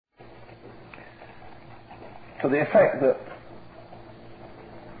to the effect that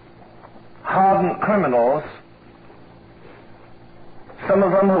hardened criminals, some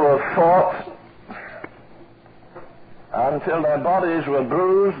of them who have fought until their bodies were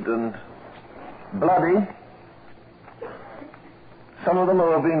bruised and bloody, some of them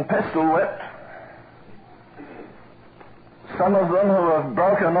who have been pistol whipped, some of them who have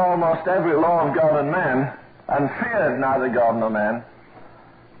broken almost every law of God and man and feared neither God nor man,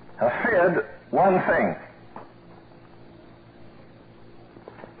 have feared one thing.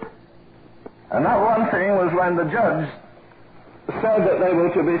 And that one thing was when the judge said that they were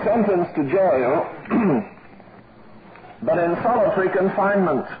to be sentenced to jail, but in solitary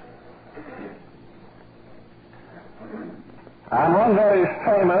confinement. And one very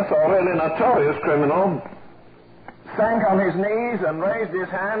famous or really notorious criminal sank on his knees and raised his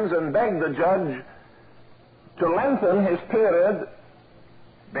hands and begged the judge to lengthen his period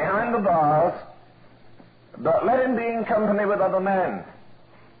behind the bars, but let him be in company with other men.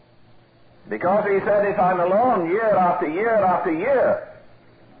 Because he said, if I'm alone year after year after year,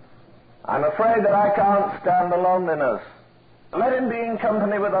 I'm afraid that I can't stand the loneliness. Let him be in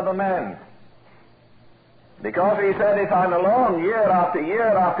company with other men. Because he said, if I'm alone year after year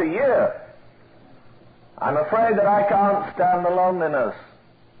after year, I'm afraid that I can't stand the loneliness.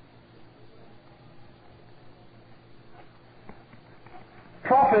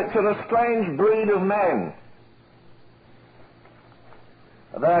 Prophets are a strange breed of men.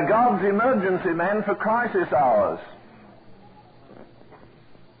 They're God's emergency men for crisis hours.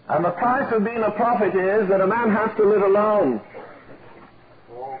 And the price of being a prophet is that a man has to live alone.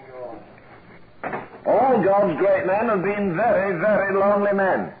 All God's great men have been very, very lonely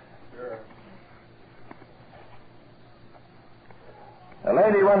men. A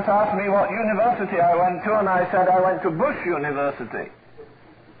lady once asked me what university I went to, and I said I went to Bush University.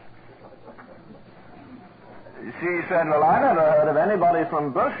 She said, well, I never heard of anybody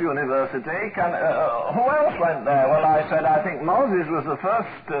from Bush University. Who else went there? Well, I said, I think Moses was the first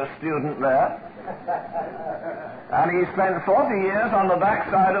student there. And he spent 40 years on the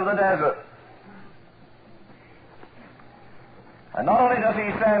backside of the desert. And not only does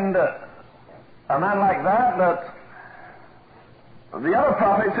he send a man like that, but the other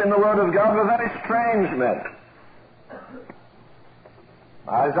prophets in the Word of God were very strange men.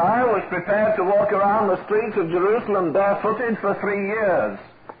 Isaiah was prepared to walk around the streets of Jerusalem barefooted for 3 years.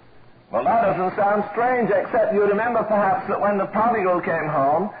 Well, that doesn't sound strange, except you remember perhaps that when the prodigal came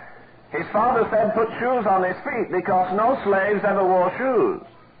home, his father said, put shoes on his feet, because no slaves ever wore shoes.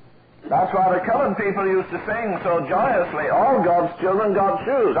 That's why the colored people used to sing so joyously, all God's children got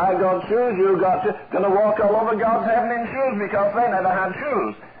shoes. I got shoes, you got shoes. Going to walk all over God's heaven in shoes, because they never had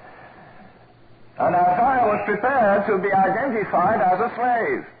shoes. And Isaiah was prepared to be identified as a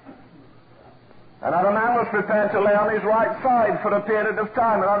slave. Another man was prepared to lay on his right side for a period of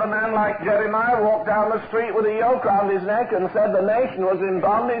time. Another man, like Jeremiah, walked down the street with a yoke round his neck and said the nation was in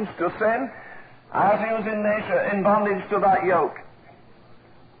bondage to sin as he was in bondage to that yoke.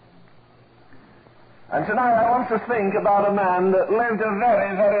 And tonight I want to think about a man that lived a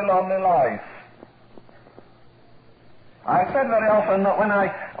very, very lonely life. I've said very often that when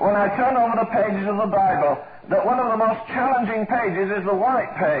I turn over the pages of the Bible, that one of the most challenging pages is the white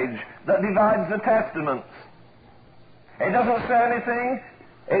page that divides the Testaments. It doesn't say anything.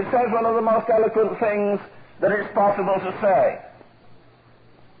 It says one of the most eloquent things that it's possible to say.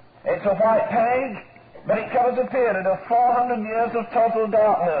 It's a white page, but it covers a period of 400 years of total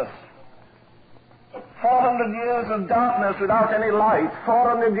darkness. 400 years of darkness without any light.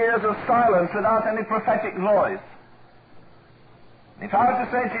 400 years of silence without any prophetic voice. If I were to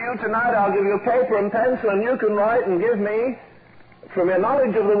say to you tonight, I'll give you paper and pencil and you can write and give me, from your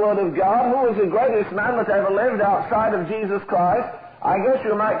knowledge of the Word of God, who was the greatest man that ever lived outside of Jesus Christ, I guess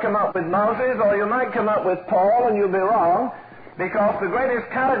you might come up with Moses or you might come up with Paul, and you'll be wrong, because the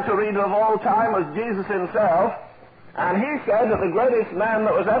greatest character reader of all time was Jesus himself, and he said that the greatest man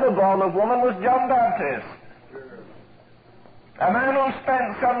that was ever born of woman was John Baptist. A man who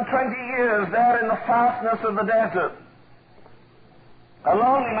spent some 20 years there in the fastness of the desert. A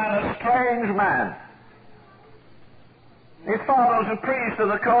lonely man, a strange man. His father was a priest of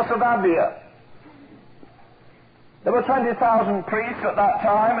the course of Abia. There were 20,000 priests at that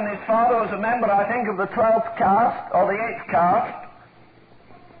time, and his father was a member, I think, of the 12th caste, or the 8th caste.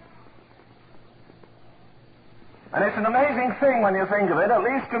 And it's an amazing thing when you think of it, at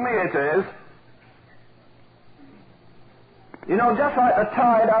least to me it is. You know, just like the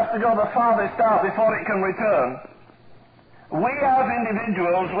tide has to go the farthest out before it can return, we as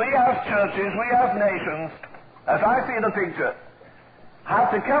individuals, we as churches, we as nations, as I see the picture,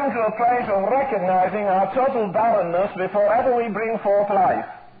 have to come to a place of recognizing our total barrenness before ever we bring forth life.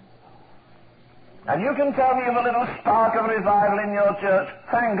 And you can tell me of a little spark of revival in your church,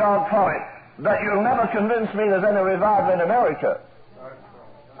 thank God for it, but you'll never convince me there's any revival in America.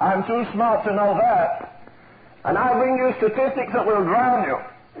 I'm too smart to know that. And I bring you statistics that will drown you.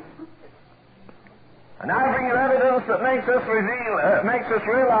 And I bring you evidence that makes us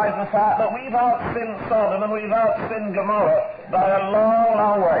realize the fact that we've out-sinned Sodom and we've out-sinned Gomorrah by a long,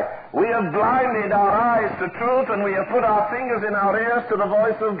 long way. We have blinded our eyes to truth and we have put our fingers in our ears to the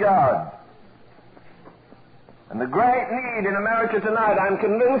voice of God. And the great need in America tonight, I'm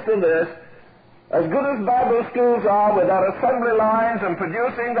convinced of this, as good as Bible schools are with their assembly lines and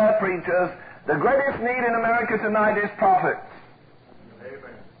producing their preachers, the greatest need in America tonight is prophets.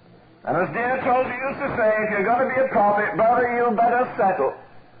 And as dear Tozer used to say, if you're going to be a prophet, brother, you better settle.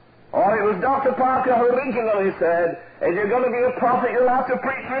 Or it was Dr. Parker who originally said, if you're going to be a prophet, you'll have to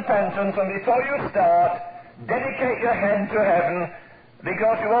preach repentance, and before you start, dedicate your head to heaven,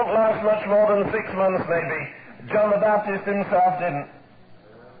 because you won't last much more than 6 months, maybe. John the Baptist himself didn't.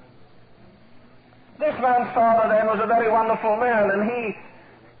 This man's father then was a very wonderful man, and he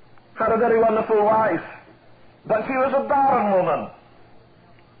had a very wonderful wife. But she was a barren woman.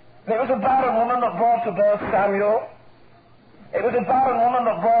 It was a barren woman that brought to birth Samuel. It was a barren woman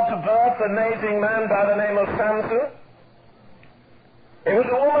that brought to birth an amazing man by the name of Samson. It was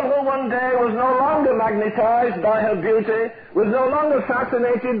a woman who one day was no longer magnetized by her beauty, was no longer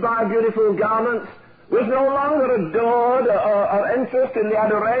fascinated by beautiful garments, was no longer adored or interested in the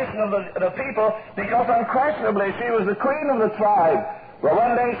adoration of the people, because unquestionably she was the queen of the tribe. Well,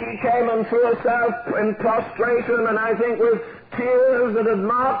 one day she came and threw herself in prostration, and I think with tears that had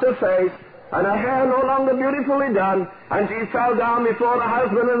marked her face, and her hair no longer beautifully done, and she fell down before her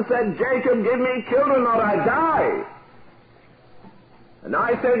husband and said, Jacob, give me children or I die. And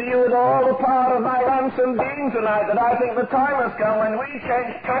I say to you with all the power of my ransomed being tonight that I think the time has come when we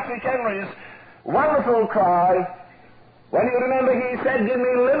change Patrick Henry's wonderful cry, when you remember he said, give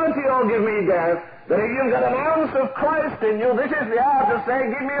me liberty or give me death, that if you've got an ounce of Christ in you, this is the hour to say,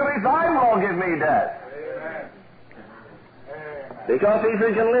 give me revival or give me death. Amen. Because if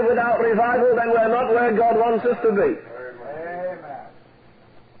we can live without revival, then we're not where God wants us to be. Amen.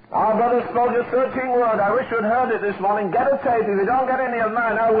 Our brother spoke a searching word. I wish you'd heard it this morning. Get a tape. If you don't get any of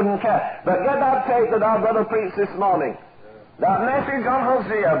mine, I wouldn't care. But get that tape that our brother preached this morning. That message on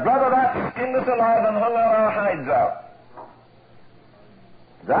Hosea. Brother, that skinned us alive and hung our hides out.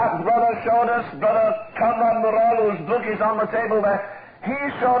 That brother showed us, Brother Conrad Morel, whose book is on the table there, he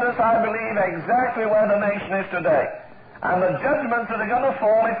showed us, I believe, exactly where the nation is today. And the judgments that are going to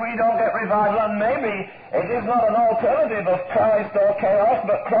fall if we don't get revival, and maybe it is not an alternative of Christ or chaos,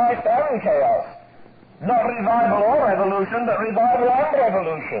 but Christ and chaos. Not revival or revolution, but revival and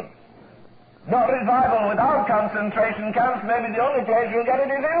revolution. Not revival without concentration camps, maybe the only place you'll get it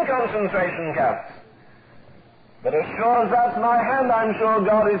is in concentration camps. But as sure as that's my hand, I'm sure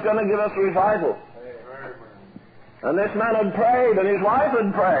God is going to give us revival. And this man had prayed, and his wife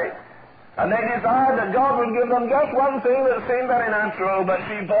had prayed. And they desired that God would give them just one thing that seemed very natural, but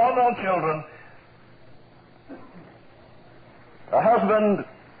she bore no children. The husband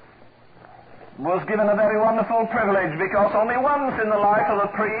was given a very wonderful privilege, because only once in the life of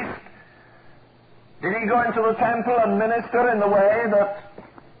a priest did he go into the temple and minister in the way that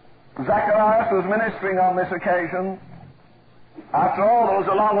Zacharias was ministering on this occasion. After all, there was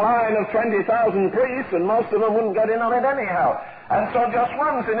a long line of 20,000 priests, and most of them wouldn't get in on it anyhow. And so just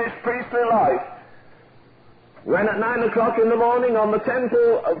once in his priestly life, when at 9 o'clock in the morning on the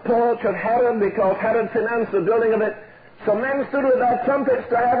temple porch of Herod, because Herod financed the building of it, some men stood with their trumpets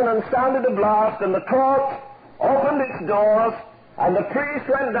to heaven and sounded a blast, and the court opened its doors, and the priest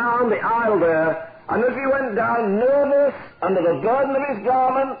went down the aisle there, and as he went down, nervous, under the burden of his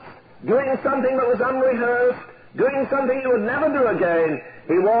garments, doing something that was unrehearsed, doing something he would never do again,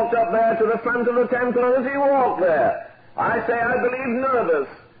 he walked up there to the front of the temple, and as he walked there, I believe nervous.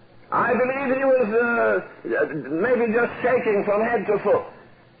 I believe he was maybe just shaking from head to foot.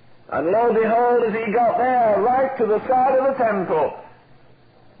 And lo, behold, as he got there, right to the side of the temple,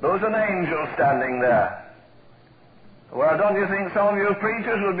 there was an angel standing there. Well, don't you think some of you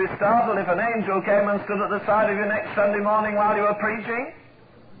preachers would be startled if an angel came and stood at the side of you next Sunday morning while you were preaching?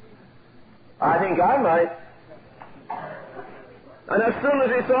 I think I might. And as soon as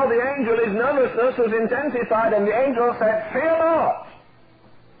he saw the angel, his nervousness was intensified, and the angel said, "Fear not.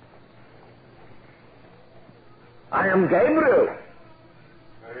 I am Gabriel."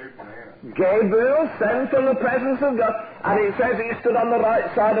 Amen. Gabriel sent from the presence of God, and it says he stood on the right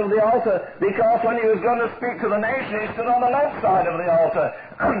side of the altar, because when he was going to speak to the nation, he stood on the left side of the altar.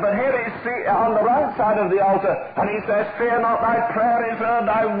 But here he's on the right side of the altar, and he says, "Fear not, thy prayer is heard,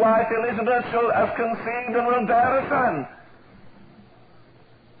 thy wife Elizabeth has conceived and will bear a son."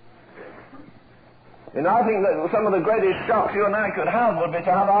 You know, I think that some of the greatest shocks you and I could have would be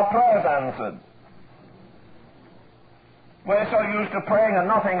to have our prayers answered. We're so used to praying and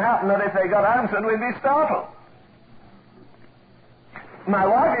nothing happened that if they got answered, we'd be startled. My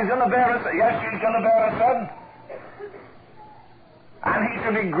wife is going to bear a son. Yes, she's going to bear a son. And he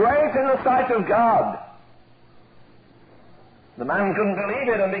should be great in the sight of God. The man couldn't believe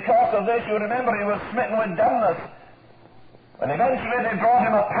it, and because of this, you remember he was smitten with dumbness. And eventually they brought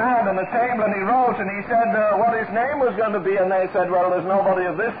him a pad and a table, and he wrote, and he said what his name was going to be, and they said, "Well, there's nobody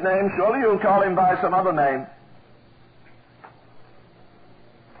of this name. Surely you'll call him by some other name."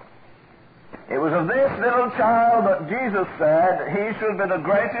 It was of this little child that Jesus said he should be the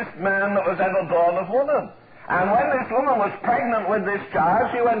greatest man that was ever born of woman. And when this woman was pregnant with this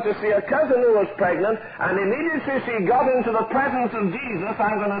child, she went to see a cousin who was pregnant, and immediately she got into the presence of Jesus.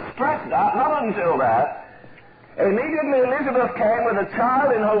 I'm going to stress that, not until that. Immediately Elizabeth came with a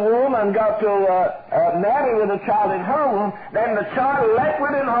child in her womb and got to Mary with a child in her womb. Then the child leapt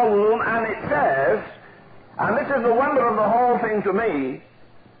within her womb, and it says, and this is the wonder of the whole thing to me,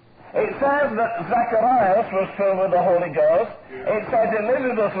 it says that Zacharias was filled with the Holy Ghost. It says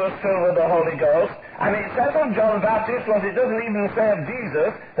Elizabeth was filled with the Holy Ghost. And it says of John Baptist, what it doesn't even say of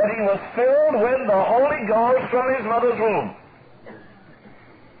Jesus, that he was filled with the Holy Ghost from his mother's womb.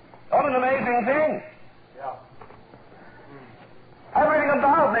 What an amazing thing. Everything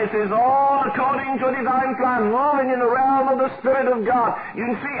about this is all according to a divine plan, moving in the realm of the Spirit of God.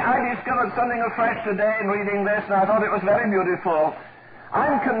 You see, I discovered something afresh today in reading this, and I thought it was very beautiful.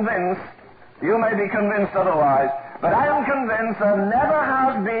 I'm convinced, you may be convinced otherwise, but I am convinced there never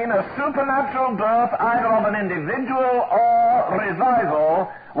has been a supernatural birth either of an individual or revival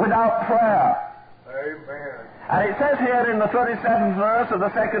without prayer. Amen. And it says here in the 37th verse of the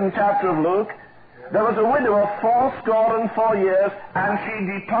 2nd chapter of Luke, there was a widow of 84 years, and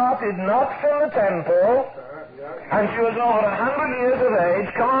she departed not from the temple, and she was over 100 years of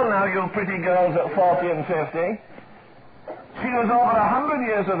age. Come on now, you pretty girls at 40 and 50. She was over 100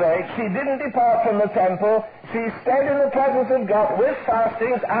 years of age. She didn't depart from the temple. She stayed in the presence of God with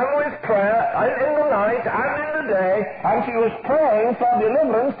fastings and with prayer in the night and in the day, and she was praying for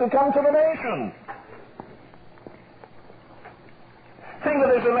deliverance to come to the nation. Think of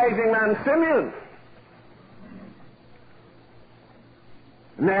this amazing man, Simeon.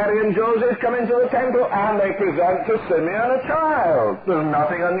 Mary and Joseph come into the temple and they present to Simeon a child. There's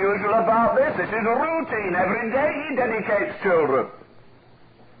nothing unusual about this. This is a routine. Every day he dedicates children.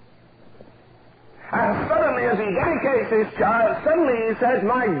 And suddenly as he dedicates his child, suddenly he says,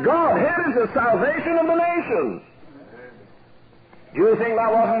 "My God, here is the salvation of the nations." Do you think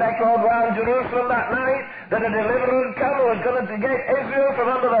that wasn't echoed around Jerusalem that night? That a deliverer would come who was going to get Israel from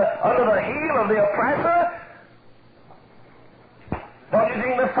under the heel of the oppressor? Don't you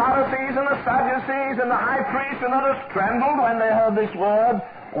think the Pharisees and the Sadducees and the high priests and others trembled when they heard this word?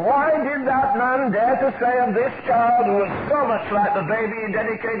 Why did that man dare to say of this child, who was so much like the baby he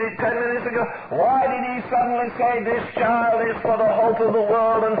dedicated 10 minutes ago, why did he suddenly say this child is for the hope of the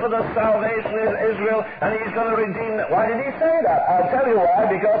world and for the salvation of Israel, and he's going to redeem it? Why did he say that? I'll tell you why,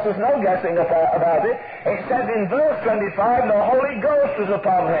 because there's no guessing about it. It says in verse 25, the Holy Ghost was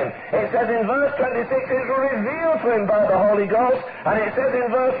upon him. It says in verse 26, it was revealed to him by the Holy Ghost, and it says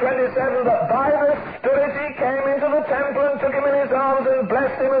in verse 27 that by the Spirit he came into the temple and took him in his arms and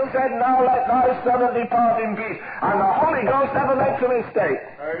blessed him and said, "Now let thy servant depart in peace." And the Holy Ghost never makes a mistake.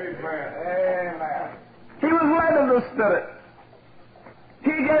 Amen. Amen. He was led of the Spirit.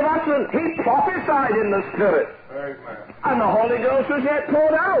 He gave utterance. He prophesied in the Spirit. Amen. And the Holy Ghost was yet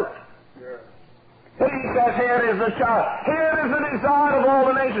poured out. Yes. He says, "Here is the child. Here is the desire of all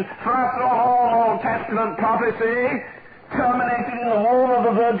the nations." For after all Old Testament prophecy terminated in the womb of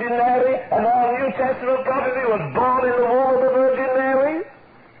the Virgin Mary, and all New Testament prophecy was born in the womb of the Virgin Mary.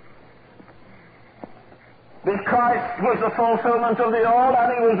 This Christ was the fulfillment of the old,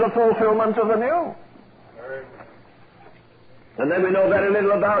 and he was the fulfillment of the new. Amen. And then we know very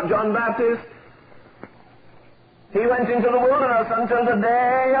little about John Baptist. He went into the wilderness until the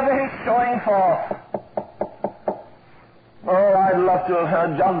day of his showing forth. Oh, I'd love to have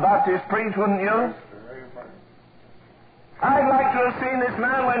heard John Baptist preach, wouldn't you? I'd like to have seen this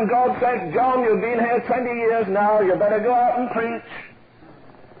man when God says, "John, you've been here 20 years now, you better go out and preach."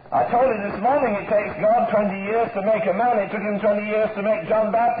 I told you this morning it takes God 20 years to make a man. It took him 20 years to make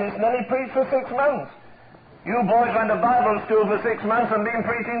John Baptist, and then he preached for 6 months. You boys went to Bible school for 6 months and been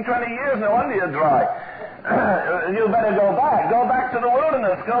preaching 20 years. No wonder you're dry. You better go back. Go back to the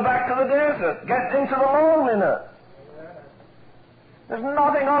wilderness. Go back to the desert. Get into the loneliness. There's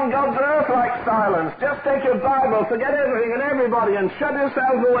nothing on God's earth like silence. Just take your Bible, forget everything and everybody, and shut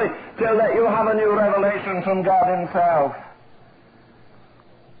yourself away till that you have a new revelation from God himself.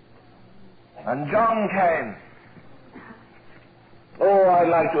 And John came. Oh, I'd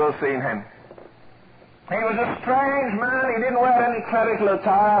like to have seen him. He was a strange man. He didn't wear any clerical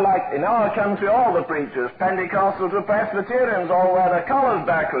attire like in our country. All the preachers, Pentecostals or Presbyterians, all wear their collars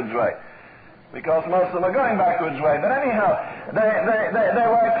backwards way, because most of them are going backwards way. But anyhow, they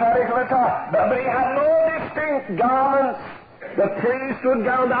wear clerical attire. But he had no distinct garments. The priest would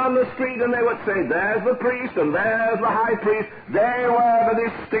go down the street and they would say, there's the priest and there's the high priest. They wear the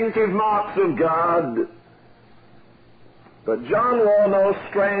distinctive marks of God. But John wore no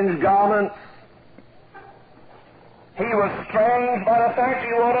strange garments. He was strange by the fact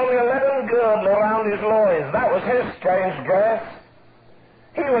he wore only a leathern girdle around his loins. That was his strange dress.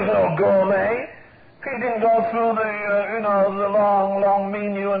 He was no gourmet. He didn't go through the long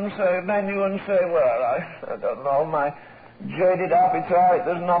menu and say, well, I don't know, my jaded appetite,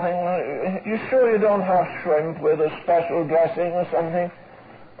 there's nothing. You sure you don't have shrimp with a special dressing or something?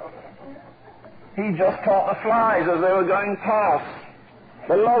 He just caught the flies as they were going past,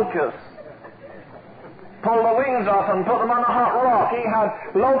 the locusts. Pulled the wings off and put them on a hot rock. He had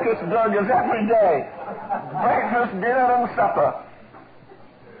locust burgers every day. Breakfast, dinner, and supper.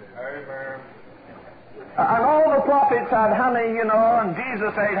 Amen. And all the prophets had honey, and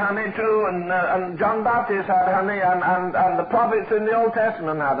Jesus ate honey too, and John Baptist had honey, and the prophets in the Old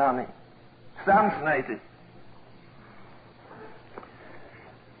Testament had honey. Samson ate it.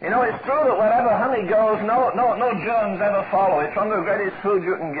 It's true that wherever honey goes, no germs ever follow. It's one of the greatest food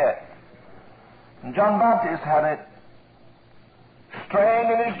you can get. And John Baptist had it. Strange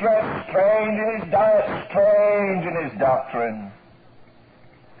in his dress, strange in his diet, strange in his doctrine.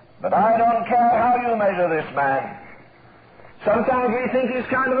 But I don't care how you measure this man. Sometimes we think he's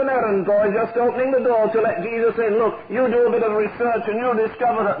kind of an errand boy, just opening the door to let Jesus in. Look, you do a bit of research and you'll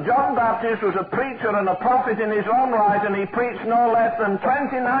discover that John Baptist was a preacher and a prophet in his own right, and he preached no less than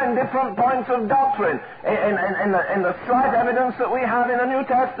 29 different points of doctrine in the slight evidence that we have in the New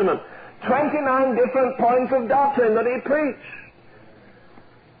Testament. 29 different points of doctrine that he preached.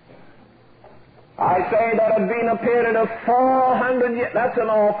 I say there had been a period of 400 years. That's an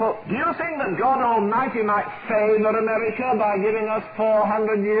awful. Do you think that God Almighty might favor America by giving us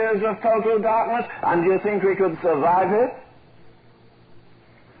 400 years of total darkness? And do you think we could survive it?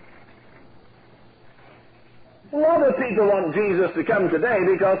 A lot of people want Jesus to come today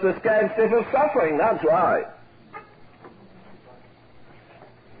because they're scared stiff of suffering. That's why.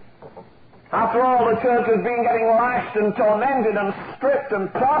 After all, the church has been getting lashed and tormented and stripped and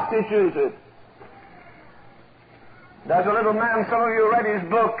prostituted. There's a little man, some of you read his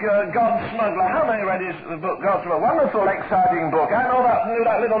book, God's Smuggler. How many read his book, God's Smuggler? Wonderful, exciting book. I knew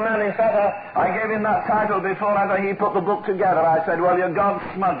that little man. In fact, I gave him that title before ever he put the book together. I said, well, you're God's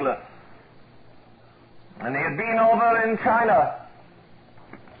Smuggler. And he had been over in China.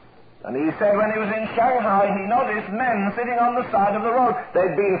 And he said when he was in Shanghai, he noticed men sitting on the side of the road.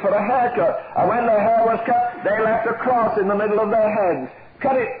 They'd been for a haircut. And when their hair was cut, they left a cross in the middle of their heads.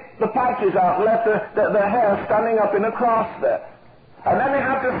 Cut the patches out, left the hair standing up in a cross there. And then they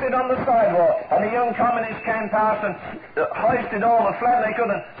had to sit on the sidewalk. And the young communists came past and hoisted all the phlegm they could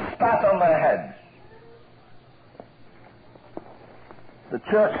and spat on their heads. The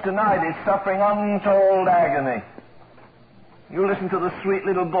church tonight is suffering untold agony. You listen to the sweet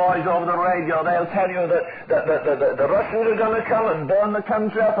little boys over the radio, they'll tell you that the Russians are going to come and burn the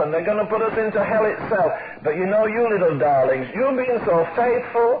country up and they're going to put us into hell itself. But you know, you little darlings, you've been so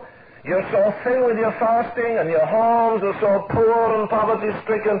faithful, you're so thin with your fasting, and your homes are so poor and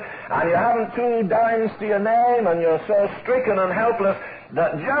poverty-stricken, and you haven't 2 dimes to your name, and you're so stricken and helpless,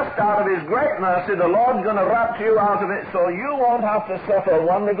 that just out of His great mercy, the Lord's going to rapture you out of it so you won't have to suffer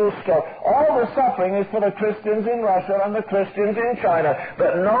one little stroke. All the suffering is for the Christians in Russia and the Christians in China,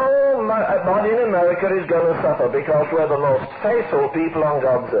 but nobody in America is going to suffer because we're the most faithful people on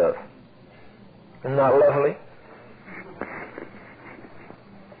God's earth. Isn't that lovely?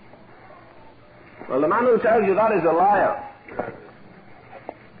 Well, the man who tells you that is a liar.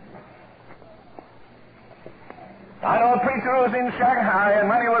 I know a preacher who was in Shanghai, and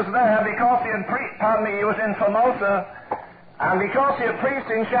when he was there, because he had he was in Formosa, And because he had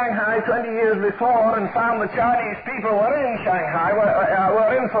preached in Shanghai 20 years before and found the Chinese people were in Shanghai,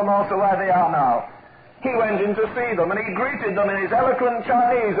 were in Formosa where they are now, he went in to see them, and he greeted them in his eloquent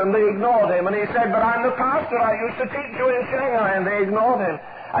Chinese, and they ignored him. And he said, "But I'm the pastor. I used to teach you in Shanghai," and they ignored him.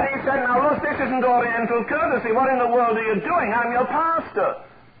 And he said, "Now look, this isn't Oriental courtesy. What in the world are you doing? I'm your pastor."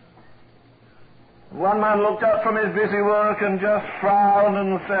 One man looked up from his busy work and just frowned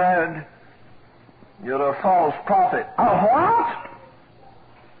and said, "You're a false prophet." "A what?"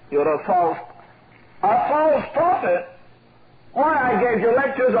 "You're a false prophet? Why, I gave you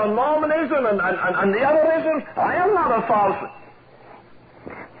lectures on Mormonism and the other isms. I am not a false."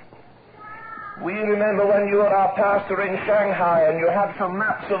 We remember when you were our pastor in Shanghai and you had some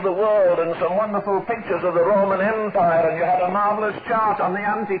maps of the world and some wonderful pictures of the Roman Empire, and you had a marvelous chart on the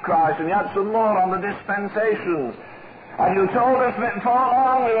Antichrist, and you had some more on the dispensations. And you told us that before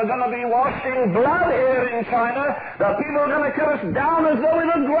long we were going to be washing blood here in China, that people were going to cut us down as though we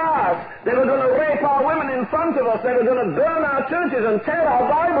were grass. They were going to rape our women in front of us. They were going to burn our churches and tear our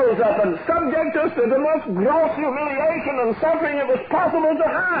Bibles up and subject us to the most gross humiliation and suffering it was possible to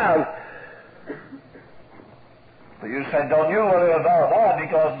have. But you said, "Don't you worry about that,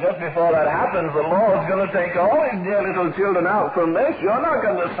 because just before that happens, the Lord's going to take all his dear little children out from this. You're not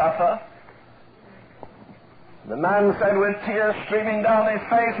going to suffer." The man said with tears streaming down his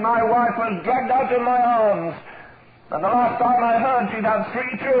face, "My wife was dragged out of my arms, and the last time I heard she'd had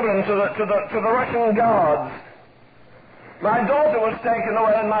 3 children to the Russian guards. My daughter was taken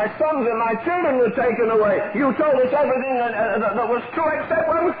away, and my sons and my children were taken away. You told us everything that was true except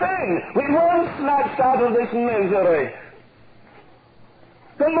one thing. We weren't snatched out of this misery.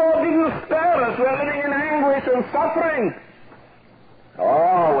 The Lord didn't spare us. We're living in anguish and suffering."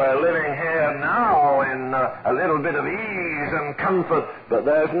 "Oh, we're living here now in a little bit of ease and comfort, but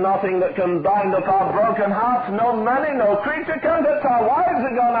there's nothing that can bind up our broken hearts. No money, no creature comforts. Our wives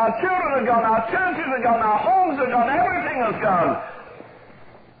are gone, our children are gone, our churches are gone, our homes are gone, everything is gone.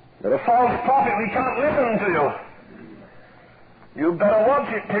 You're a false prophet. We can't listen to you. You better watch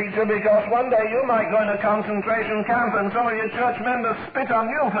it, preacher, because one day you might go in a concentration camp and some of your church members spit on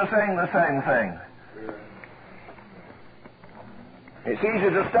you for saying the same thing." It's easy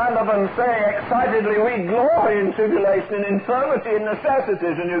to stand up and say excitedly, "We glory in tribulation, in infirmity, in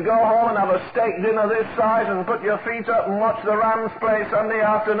necessities," and you go home and have a steak dinner this size and put your feet up and watch the Rams play Sunday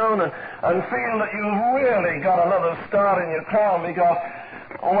afternoon and feel that you've really got another star in your crown because,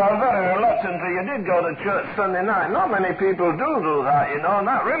 well, very reluctantly you did go to church Sunday night. Not many people do that, you know, and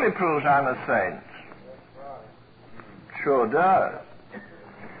that really proves I'm a saint. Sure does.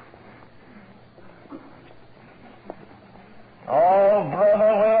 Oh,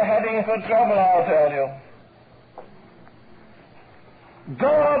 brother, we're heading for trouble, I'll tell you.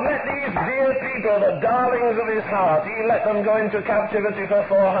 God let these dear people, the darlings of his heart, he let them go into captivity for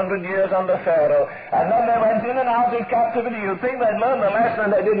 400 years under Pharaoh. And then they went in and out of captivity. You'd think they'd learned the lesson,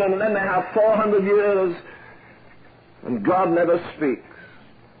 and they didn't, and then they have 400 years, and God never speaks.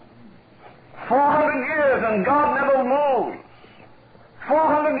 400 years, and God never moves.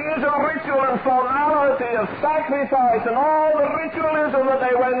 400 years of ritual and formality, of sacrifice, and all the ritualism that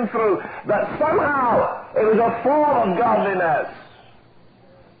they went through, that somehow it was a form of godliness.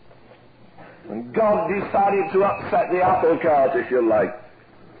 And God decided to upset the apple cart, if you like.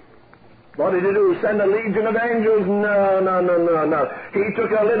 What did he do? Send a legion of angels? No. He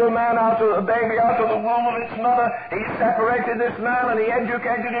took a little man a baby out of the womb of its mother. He separated this man and he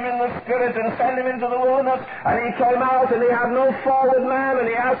educated him in the Spirit and sent him into the wilderness. And he came out and he had no forward man and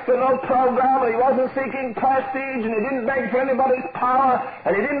he asked for no program and he wasn't seeking prestige and he didn't beg for anybody's power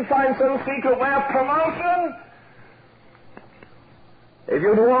and he didn't find some secret way of promotion. If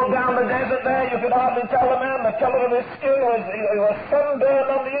you'd walk down the desert there, you could hardly tell the man the color of his skin. He was sunburned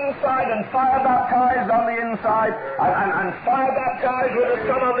on the inside and fire baptized on the inside and fire baptized with the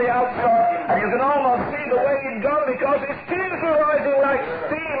sun on the outside. And you can almost see the way he'd gone because his tears were rising like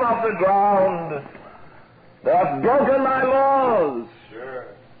steam off the ground. They have broken my laws. Sure.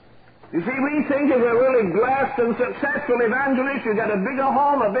 You see, we think if we're really blessed and successful evangelists, you get a bigger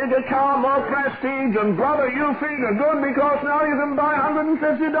home, a bigger car, more prestige, and brother, you feel good because now you can buy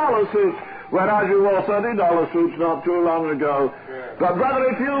 $150 suits, whereas you wore $30 suits not too long ago. Yeah. But brother,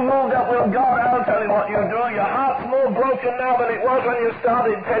 if you moved up with God, I'll tell you what you do. Your heart's more broken now than it was when you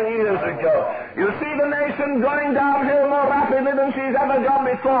started 10 years ago. You see the nation going downhill more rapidly than she's ever gone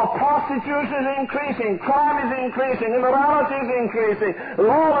before. Prostitution is increasing, crime is increasing, immorality is increasing,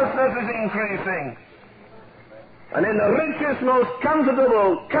 lawlessness is increasing. And in the richest, most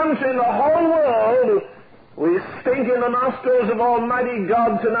comfortable country in the whole world, We stink in the nostrils of Almighty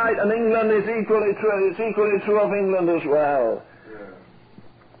God tonight, and England is equally true. It's equally true of England as well.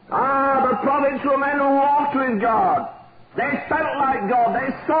 The prophets were men who walked with God. They felt like God. They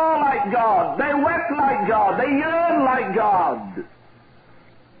saw like God. They wept like God. They yearned like God.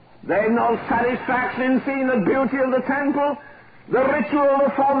 They've no satisfaction in seeing the beauty of the temple, the ritual,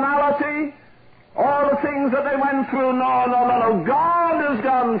 the formality, all the things that they went through. No. God has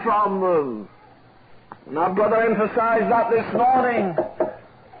gone from them. And our brother emphasized that this morning.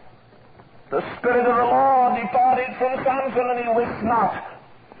 The Spirit of the Lord departed from Samson, and he wist not.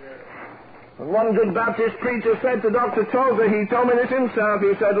 And one good Baptist preacher said to Dr. Tozer, he told me this himself,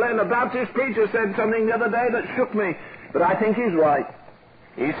 he said, Len, a Baptist preacher said something the other day that shook me, but I think he's right.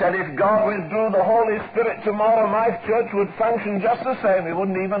 He said, if God withdrew the Holy Spirit tomorrow, my church would function just the same. We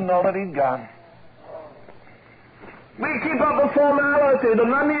wouldn't even know that he'd gone. We keep up the formality. The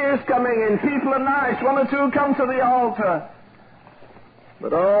money is coming in. People are nice. One or two come to the altar.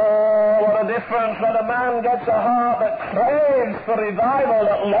 But oh, what a difference when a man gets a heart that craves for revival,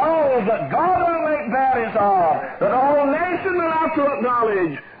 that longs that God will make bare his arm, that the whole nation will have to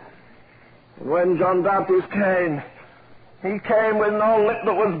acknowledge. And when John Baptist came, he came with no lip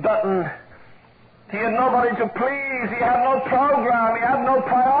that was buttoned. He had nobody to please. He had no program. He had no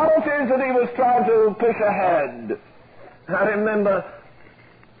priorities that he was trying to push ahead. I remember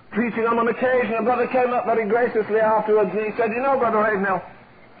preaching on an occasion, a brother came up very graciously afterwards, and he said, you know, Brother Ravenhill,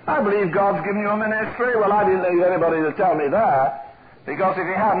 I believe God's given you a ministry. Well, I didn't need anybody to tell me that, because if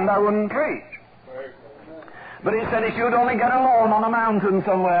he hadn't, I wouldn't preach. But he said, if you'd only get alone on a mountain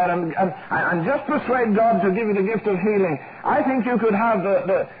somewhere and just persuade God to give you the gift of healing, I think you could have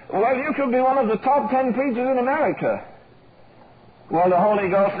you could be one of the top 10 preachers in America. Well, the Holy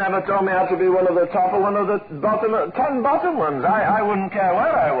Ghost never told me I had to be one of the top or one of the 10 bottom ones. I wouldn't care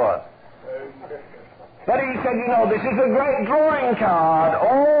where I was. But he said, you know, this is a great drawing card.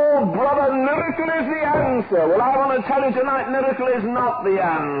 Oh, brother, miracle is the answer. Well, I want to tell you tonight, miracle is not the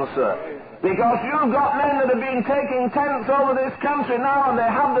answer. Because you've got men that have been taking tents over this country now, and they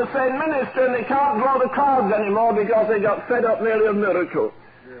have the same ministry, and they can't draw the crowds anymore because they got fed up nearly of miracle.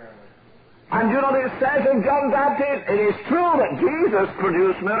 And you know what it says of John Baptist? It is true that Jesus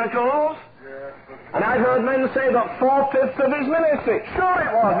produced miracles. And I've heard men say that 4/5 of his ministry. Sure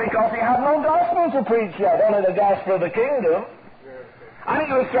it was, because he had no gospel to preach yet, only the gospel of the kingdom. And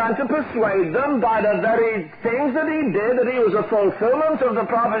he was trying to persuade them by the very things that he did, that he was a fulfillment of the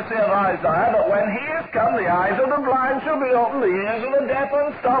prophecy of Isaiah, that when he is come, the eyes of the blind shall be opened, the ears of the deaf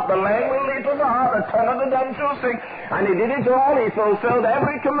unstopped, the lame will leap of the heart, the tongue of the dumb shall sing. And he did it all. He fulfilled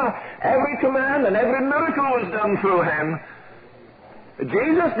every command, and every miracle was done through him.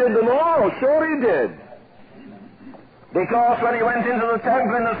 Jesus did them all. Sure he did. Because when he went into the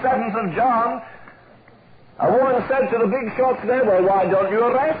temple in the 7th of John, a woman said to the big shots there, well, why don't you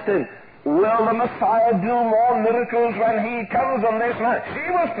arrest him? Will the Messiah do more miracles when he comes on this night?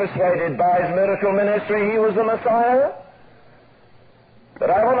 She was persuaded by his miracle ministry he was the Messiah. But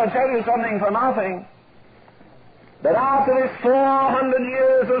I want to tell you something for nothing. That after this 400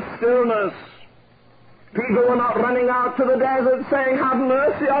 years of stillness, people were not running out to the desert saying, have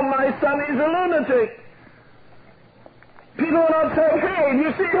mercy on my son, he's a lunatic. People were not saying, hey, do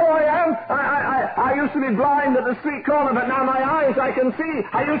you see who I am? I used to be blind at the street corner, but now my eyes, I can see.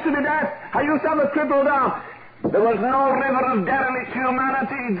 I used to be deaf. I used to have a crippled arm. There was no river of derelict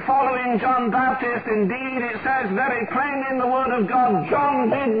humanity following John Baptist. Indeed, it says very plainly in the Word of God, John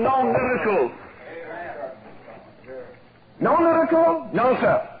did no miracle. No miracle? No,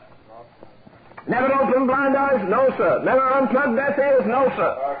 sir. Never opened blind eyes? No, sir. Never unplugged deaf ears? No,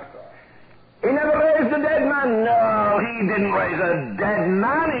 sir. He never raised a dead man. No, he didn't raise a dead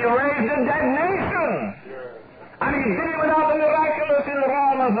man. He raised a dead nation. And he did it without the miraculous in the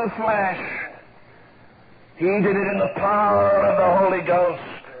realm of the flesh. He did it in the power of the Holy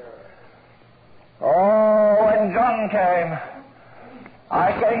Ghost. Oh, when John came,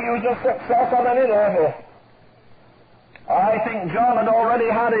 I say he was a success on any level. I think John had already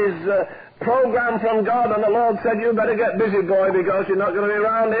had his program from God, and the Lord said, you better get busy, boy, because you're not going to be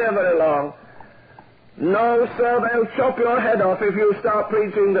around here very long. No, sir, they'll chop your head off if you start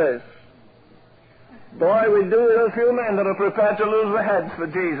preaching this. Boy, we do with a few men that are prepared to lose their heads for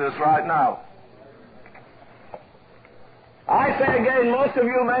Jesus right now. I say again, most of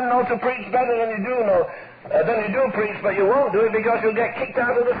you men know to preach better than you do preach, but you won't do it because you'll get kicked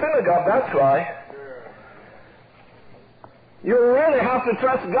out of the synagogue, that's why. You really have to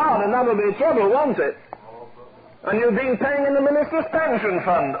trust God, and that'll be trouble, won't it? And you've been paying in the minister's pension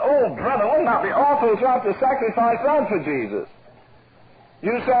fund. Oh, brother, wouldn't that be awful to have to sacrifice that for Jesus?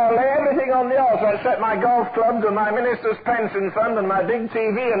 You say I'll lay everything on the altar except my golf clubs and my minister's pension fund and my big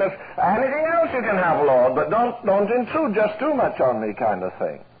TV, and if anything else you can have, Lord, but don't intrude just too much on me, kind of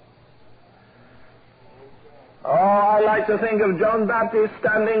thing. Oh, I like to think of John Baptist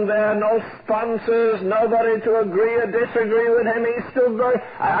standing there, no sponsors, nobody to agree or disagree with him. He stood there,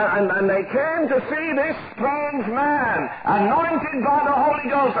 and they came to see this strange man, anointed by the Holy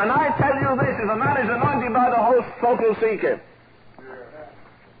Ghost. And I tell you this, if a man is anointed by the Holy Ghost, folk will seek him.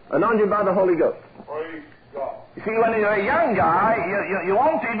 Anointed by the Holy Ghost. Praise God. You see, when you're a young guy, you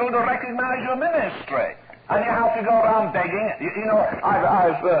want people to recognize your ministry. And you have to go around begging. You know,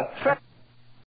 I've said